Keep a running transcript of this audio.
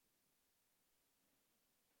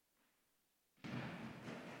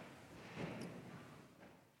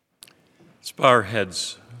Let's bow our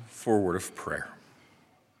heads for a word of prayer.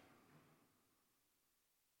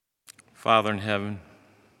 Father in heaven,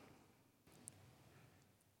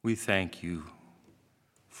 we thank you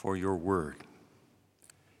for your word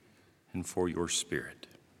and for your Spirit.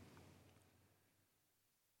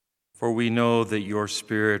 For we know that your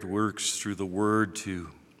Spirit works through the word to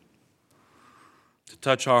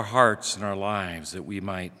touch our hearts and our lives, that we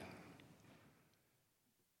might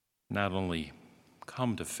not only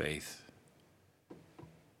come to faith,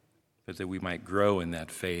 but that we might grow in that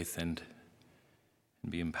faith and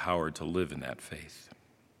be empowered to live in that faith.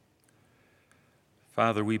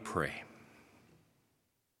 Father, we pray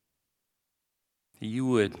that you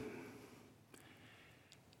would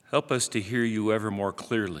help us to hear you ever more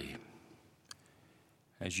clearly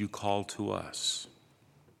as you call to us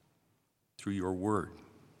through your word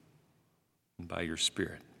and by your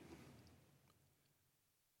Spirit.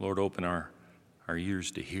 Lord, open our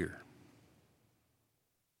ears to hear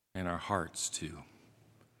and our hearts to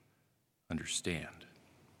understand.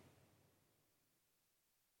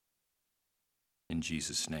 In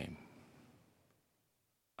Jesus' name,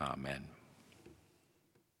 amen.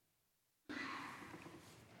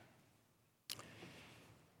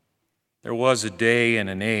 There was a day and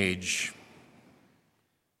an age,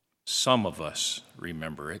 some of us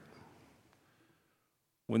remember it,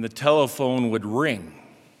 when the telephone would ring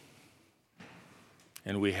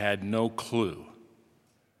and we had no clue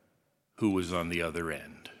who was on the other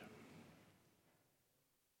end.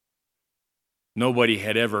 Nobody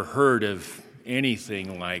had ever heard of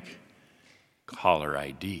anything like caller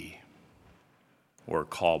ID or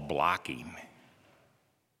call blocking.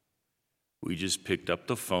 We just picked up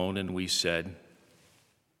the phone and we said,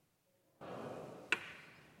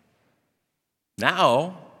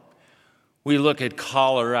 now we look at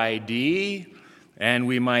caller ID and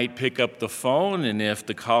we might pick up the phone, and if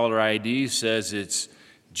the caller ID says it's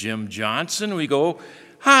Jim Johnson, we go,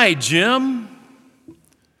 "Hi, Jim,"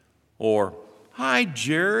 or "Hi,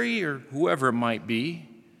 Jerry," or whoever it might be.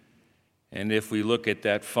 And if we look at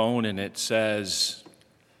that phone and it says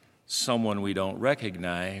someone we don't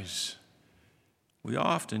recognize, we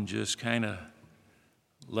often just kind of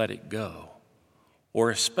let it go.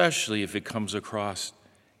 Or especially if it comes across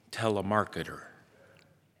telemarketer.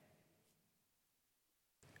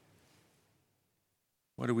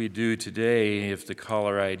 What do we do today if the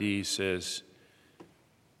caller ID says,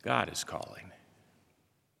 God is calling?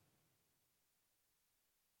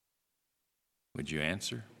 Would you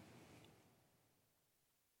answer?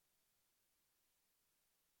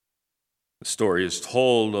 The story is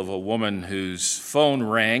told of a woman whose phone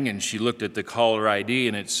rang and she looked at the caller ID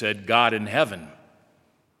and it said, God in heaven.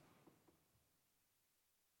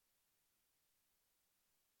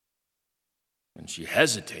 And she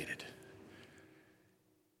hesitated.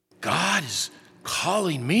 God is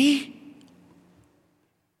calling me?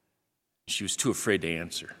 She was too afraid to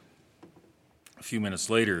answer. A few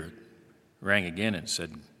minutes later, it rang again and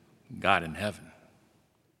said, God in heaven.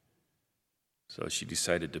 So she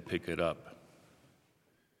decided to pick it up.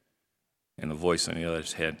 And the voice on the other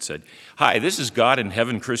hand said, Hi, this is God in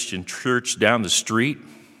Heaven Christian Church down the street.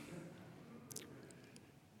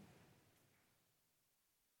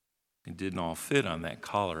 It didn't all fit on that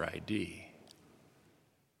caller ID.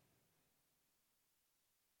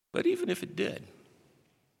 But even if it did,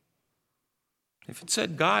 if it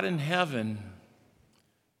said God in heaven,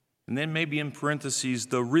 and then maybe in parentheses,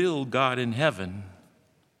 the real God in heaven,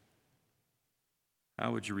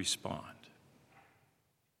 how would you respond?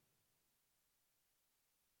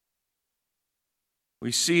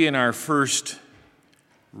 We see in our first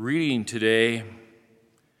reading today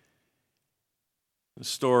the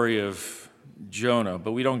story of Jonah,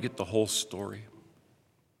 but we don't get the whole story.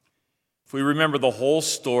 If we remember the whole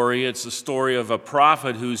story, it's the story of a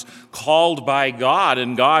prophet who's called by God,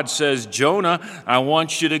 and God says, Jonah, I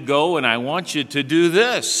want you to go and I want you to do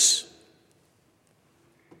this.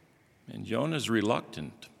 And Jonah's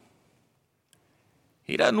reluctant.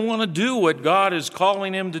 He doesn't want to do what God is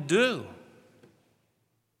calling him to do.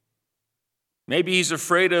 Maybe he's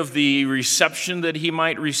afraid of the reception that he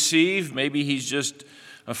might receive. Maybe he's just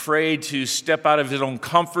afraid to step out of his own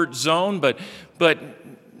comfort zone, but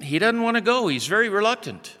he doesn't want to go. He's very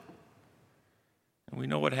reluctant. And we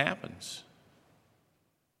know what happens.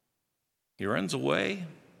 He runs away,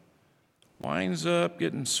 winds up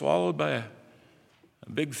getting swallowed by a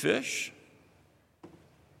big fish,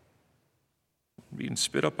 being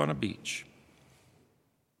spit up on a beach.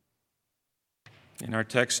 And our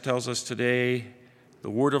text tells us today, the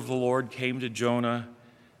word of the Lord came to Jonah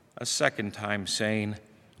a second time, saying,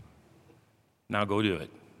 now go do it.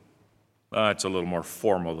 It's a little more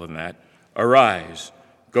formal than that. Arise,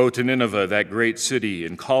 go to Nineveh, that great city,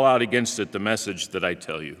 and call out against it the message that I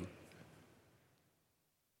tell you.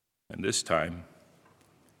 And this time,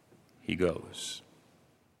 he goes.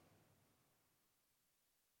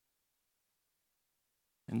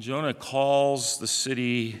 And Jonah calls the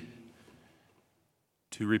city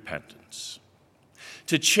to repentance,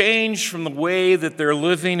 to change from the way that they're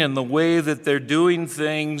living and the way that they're doing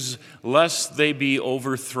things, lest they be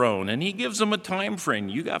overthrown. And he gives them a time frame.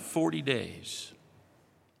 You got 40 days.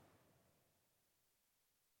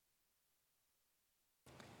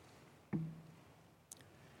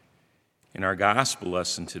 In our gospel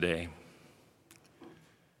lesson today,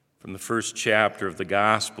 from the first chapter of the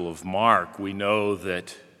Gospel of Mark, we know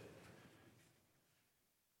that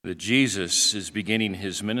Jesus is beginning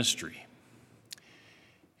his ministry.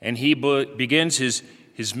 And he begins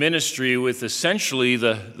his ministry with essentially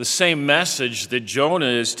the same message that Jonah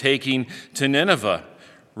is taking to Nineveh.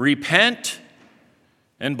 Repent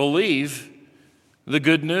and believe the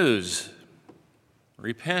good news.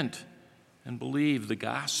 Repent and believe the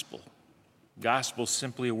gospel. Gospel is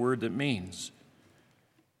simply a word that means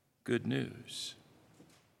good news.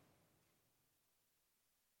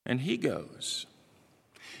 And he goes.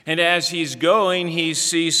 And as he's going, he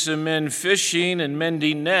sees some men fishing and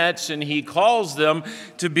mending nets, and he calls them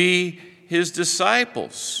to be his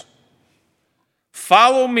disciples.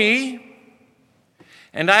 Follow me,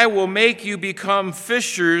 and I will make you become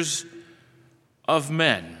fishers of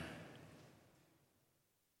men.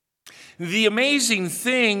 The amazing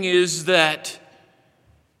thing is that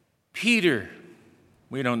Peter,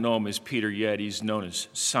 we don't know him as Peter yet, he's known as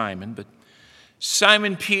Simon, but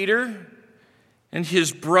Simon Peter and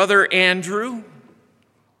his brother Andrew,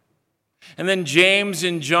 and then James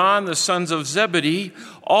and John, the sons of Zebedee,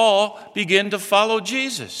 all begin to follow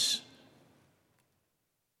Jesus.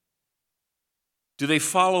 Do they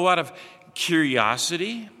follow out of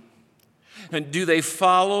curiosity? And do they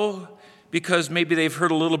follow because maybe they've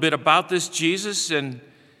heard a little bit about this Jesus and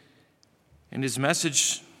his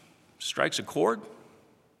message strikes a chord?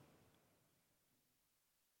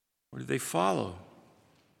 Or do they follow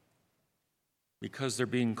because they're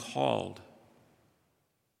being called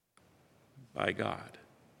by God?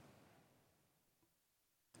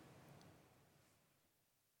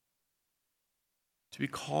 To be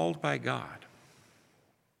called by God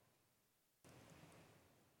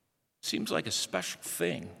seems like a special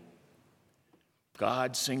thing.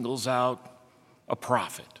 God singles out a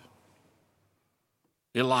prophet,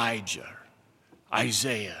 Elijah,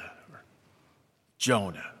 Isaiah, or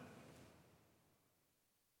Jonah.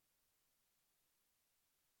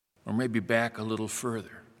 Or maybe back a little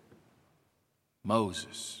further,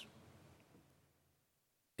 Moses,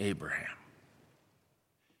 Abraham.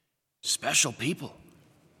 Special people.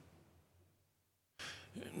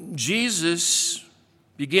 Jesus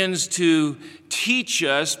begins to teach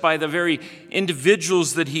us by the very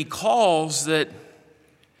individuals that he calls that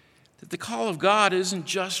the call of God isn't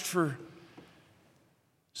just for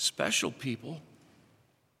special people.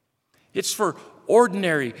 It's for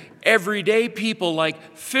ordinary, everyday people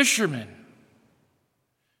like fishermen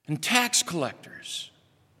and tax collectors,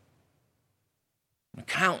 and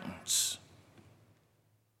accountants,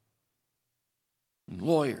 and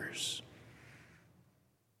lawyers.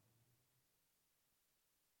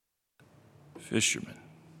 Fishermen.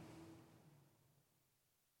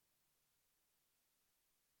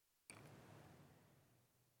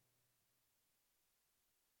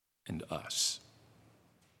 And us.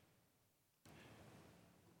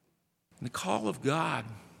 And the call of God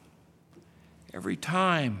every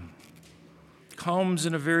time comes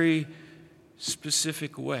in a very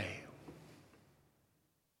specific way.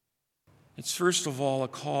 It's first of all a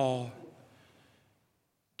call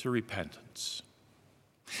to repentance.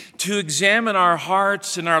 To examine our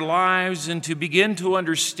hearts and our lives and to begin to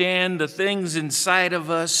understand the things inside of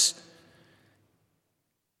us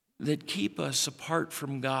that keep us apart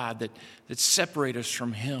from God, that separate us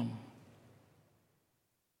from Him.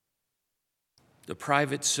 The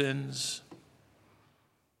private sins,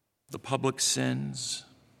 the public sins,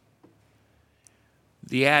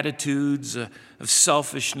 the attitudes of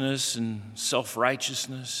selfishness and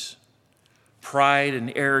self-righteousness, pride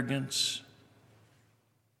and arrogance,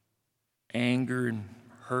 anger and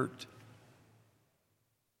hurt.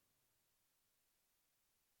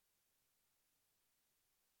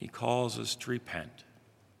 He calls us to repent,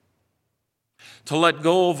 to let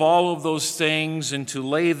go of all of those things and to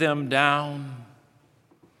lay them down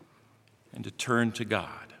and to turn to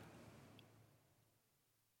God.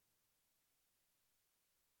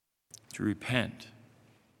 To repent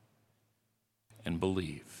and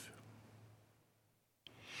believe.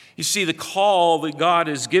 You see, the call that God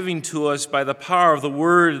is giving to us by the power of the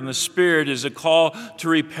Word and the Spirit is a call to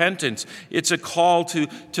repentance. It's a call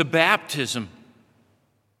to baptism.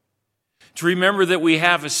 To remember that we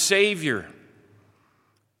have a Savior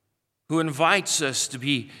who invites us to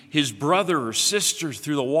be His brother or sister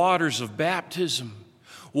through the waters of baptism,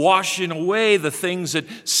 washing away the things that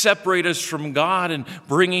separate us from God and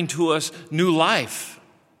bringing to us new life.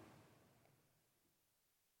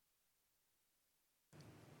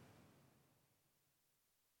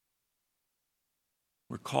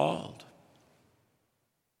 We're called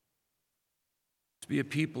to be a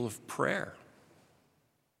people of prayer,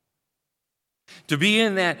 to be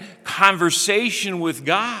in that conversation with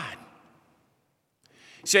God.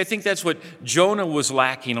 See, I think that's what Jonah was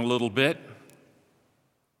lacking a little bit.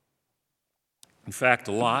 In fact,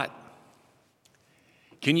 a lot.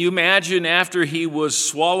 Can you imagine after he was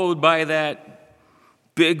swallowed by that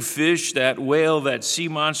big fish, that whale, that sea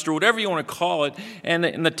monster, whatever you want to call it, and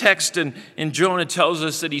the text in Jonah tells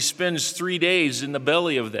us that he spends 3 days in the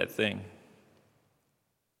belly of that thing.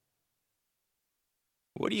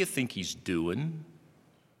 What do you think he's doing?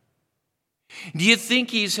 Do you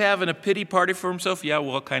think he's having a pity party for himself? Yeah,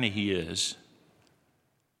 well, kind of he is.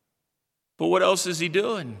 But what else is he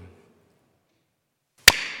doing?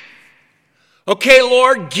 Okay,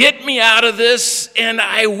 Lord, get me out of this, and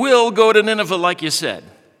I will go to Nineveh like you said.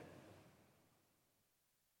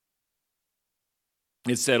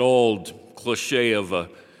 It's that old cliche of a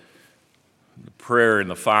prayer in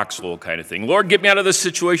the foxhole kind of thing. Lord, get me out of this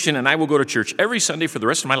situation, and I will go to church every Sunday for the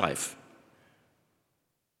rest of my life.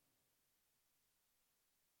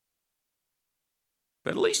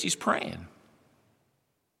 But at least he's praying.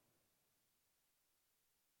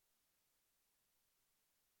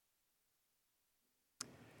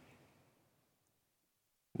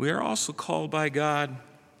 We are also called by God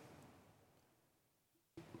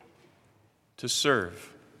to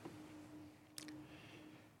serve,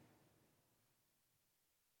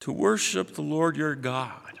 to worship the Lord your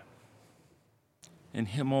God, and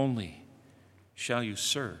Him only shall you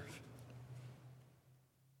serve.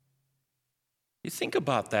 You think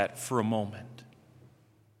about that for a moment.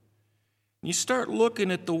 You start looking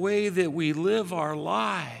at the way that we live our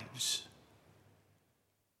lives.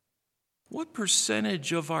 What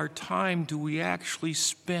percentage of our time do we actually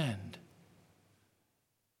spend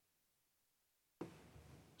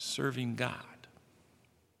serving God?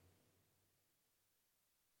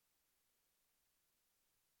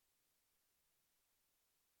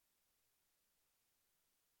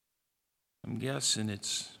 I'm guessing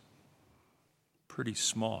it's pretty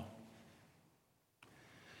small.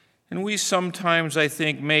 And we sometimes, I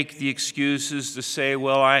think, make the excuses to say,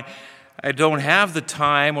 well, I don't have the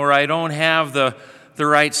time, or I don't have the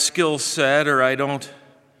right skill set, or I don't,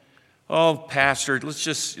 oh, Pastor, let's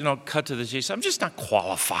just, cut to the chase. I'm just not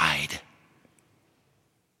qualified.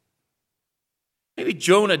 Maybe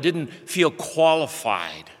Jonah didn't feel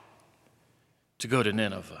qualified to go to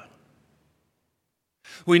Nineveh.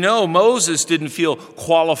 We know Moses didn't feel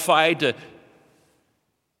qualified to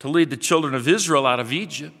lead the children of Israel out of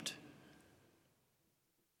Egypt.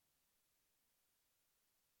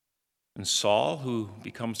 And Saul, who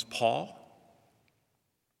becomes Paul,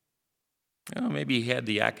 maybe he had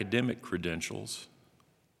the academic credentials,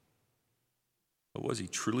 but was he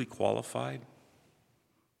truly qualified?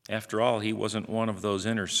 After all, he wasn't one of those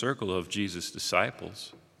inner circle of Jesus'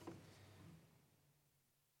 disciples.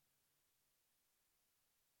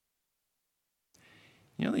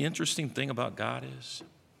 The interesting thing about God is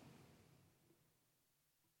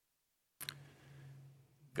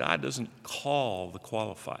God doesn't call the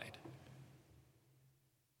qualified.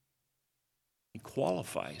 He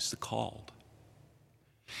qualifies the called.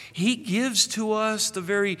 He gives to us the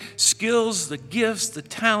very skills, the gifts, the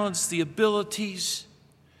talents, the abilities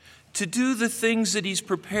to do the things that He's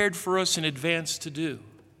prepared for us in advance to do.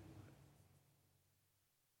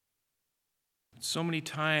 So many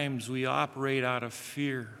times we operate out of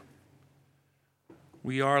fear.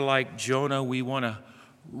 We are like Jonah. We want to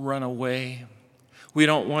run away. We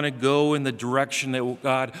don't want to go in the direction that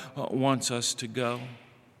God wants us to go.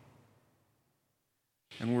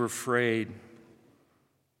 And we're afraid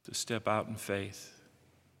to step out in faith.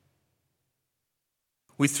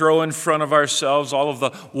 We throw in front of ourselves all of the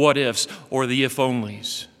what ifs or the if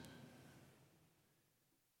onlys.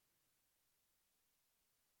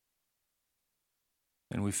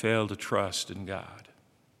 And we fail to trust in God.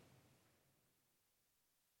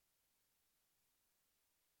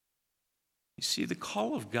 You see, the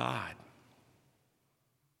call of God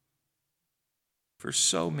for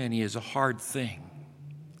so many is a hard thing.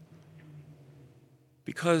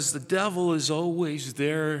 Because the devil is always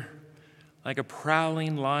there like a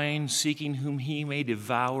prowling lion seeking whom he may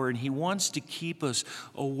devour, and he wants to keep us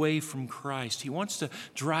away from Christ. He wants to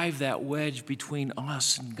drive that wedge between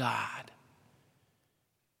us and God.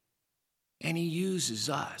 And he uses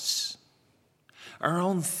us, our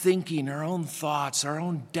own thinking, our own thoughts, our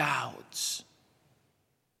own doubts,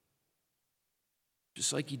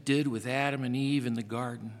 just like he did with Adam and Eve in the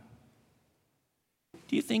garden.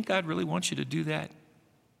 Do you think God really wants you to do that?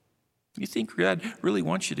 Do you think God really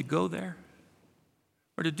wants you to go there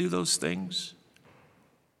or to do those things?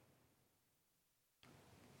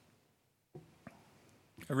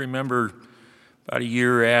 I remember about a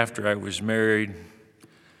year after I was married,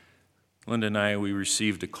 Linda and I, we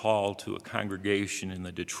received a call to a congregation in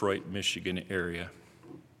the Detroit, Michigan area.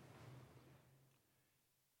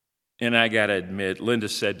 And I got to admit, Linda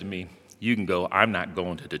said to me, "You can go, I'm not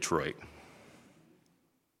going to Detroit.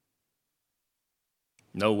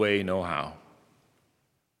 No way, no how."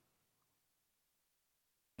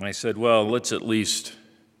 And I said, "Well, let's at least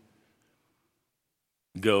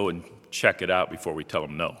go and check it out before we tell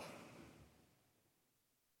them no."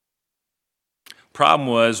 Problem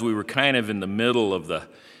was, we were kind of in the middle of the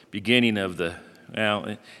beginning of the,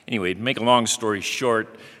 well, anyway, to make a long story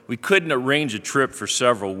short, we couldn't arrange a trip for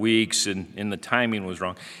several weeks, and the timing was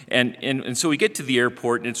wrong. And so we get to the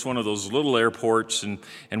airport, and it's one of those little airports,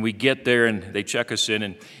 and we get there, and they check us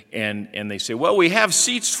in, and they say, "Well, we have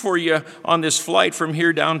seats for you on this flight from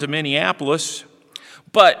here down to Minneapolis,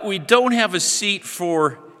 but we don't have a seat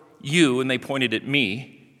for you," and they pointed at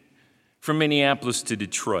me, "from Minneapolis to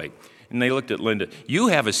Detroit." And they looked at Linda. "You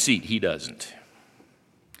have a seat, he doesn't."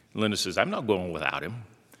 Linda says, "I'm not going without him."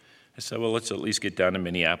 I said, "Well, let's at least get down to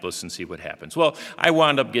Minneapolis and see what happens." Well, I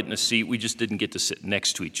wound up getting a seat. We just didn't get to sit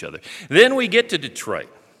next to each other. Then we get to Detroit.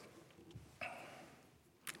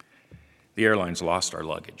 The airlines lost our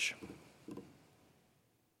luggage.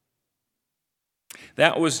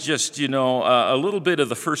 That was just, a little bit of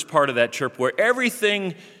the first part of that trip where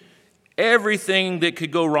everything that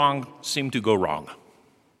could go wrong seemed to go wrong.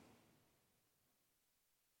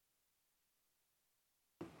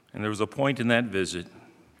 And there was a point in that visit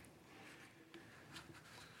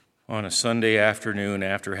on a Sunday afternoon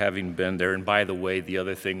after having been there. And by the way, the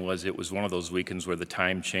other thing was it was one of those weekends where the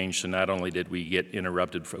time changed. So not only did we get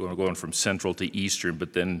interrupted from going from Central to Eastern,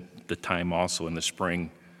 but then the time also in the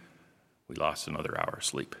spring, we lost another hour of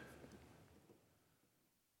sleep.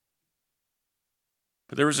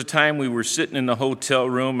 But there was a time we were sitting in the hotel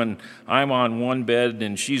room, and I'm on one bed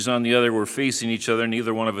and she's on the other. We're facing each other, and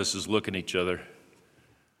neither one of us is looking at each other.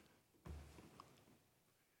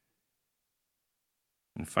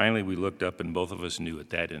 And finally, we looked up, and both of us knew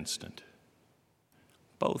at that instant,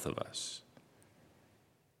 both of us,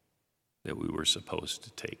 that we were supposed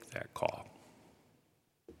to take that call.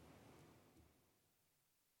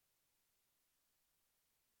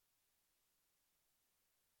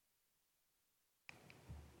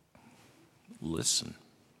 Listen.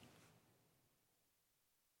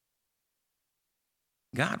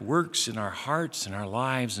 God works in our hearts and our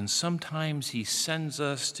lives, and sometimes he sends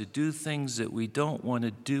us to do things that we don't want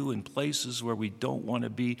to do in places where we don't want to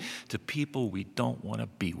be, to people we don't want to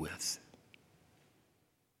be with,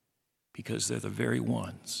 because they're the very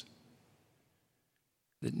ones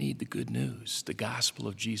that need the good news, the gospel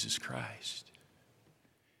of Jesus Christ.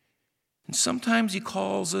 And sometimes he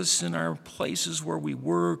calls us in our places where we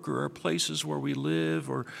work, or our places where we live,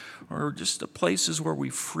 or just the places where we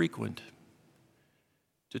frequent,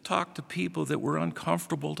 to talk to people that we're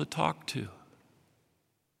uncomfortable to talk to,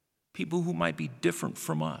 people who might be different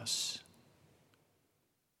from us,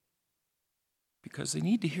 because they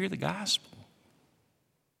need to hear the gospel.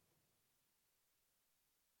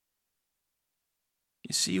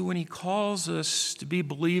 You see, when he calls us to be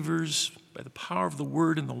believers by the power of the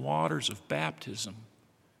word and the waters of baptism,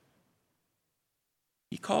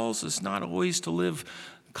 he calls us not always to live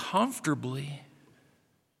comfortably,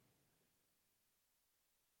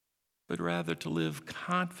 but rather to live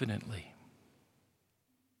confidently.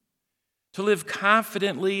 To live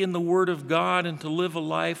confidently in the Word of God and to live a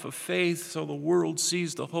life of faith so the world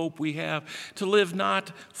sees the hope we have. To live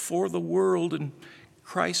not for the world and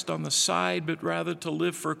Christ on the side, but rather to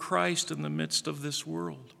live for Christ in the midst of this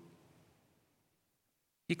world.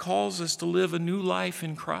 He calls us to live a new life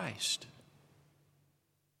in Christ,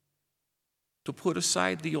 to put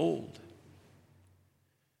aside the old,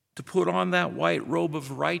 to put on that white robe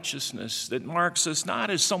of righteousness that marks us not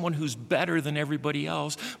as someone who's better than everybody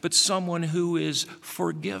else, but someone who is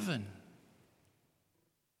forgiven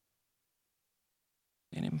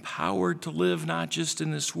and empowered to live not just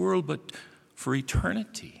in this world, but for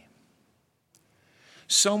eternity.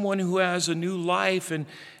 someone who has a new life and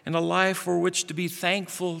a life for which to be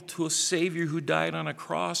thankful to a Savior who died on a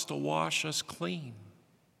cross to wash us clean.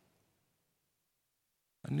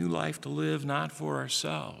 A new life to live not for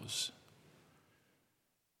ourselves,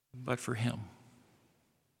 but for Him.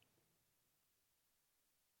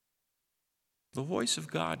 The voice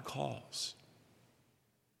of God calls.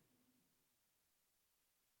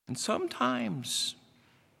 And sometimes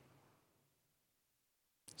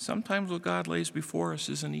what God lays before us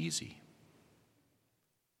isn't easy.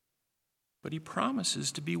 But He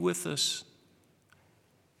promises to be with us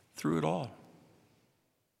through it all.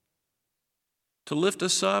 To lift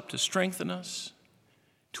us up, to strengthen us,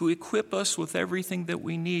 to equip us with everything that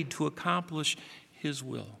we need to accomplish His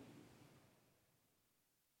will.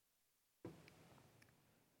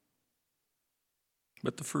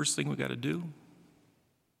 But the first thing we got to do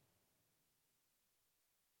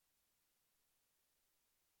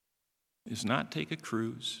is not take a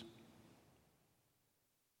cruise,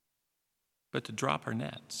 but to drop our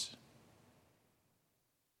nets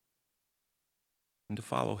and to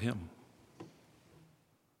follow Him,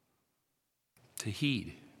 to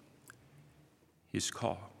heed His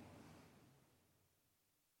call.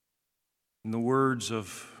 In the words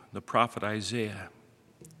of the prophet Isaiah,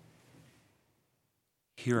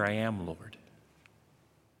 "Here I am, Lord,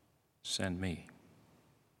 send me."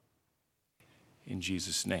 In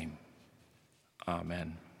Jesus' name,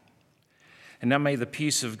 amen. And now may the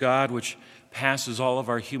peace of God, which passes all of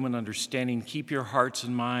our human understanding, keep your hearts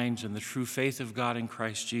and minds in the true faith of God in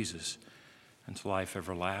Christ Jesus unto life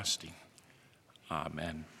everlasting.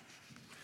 Amen.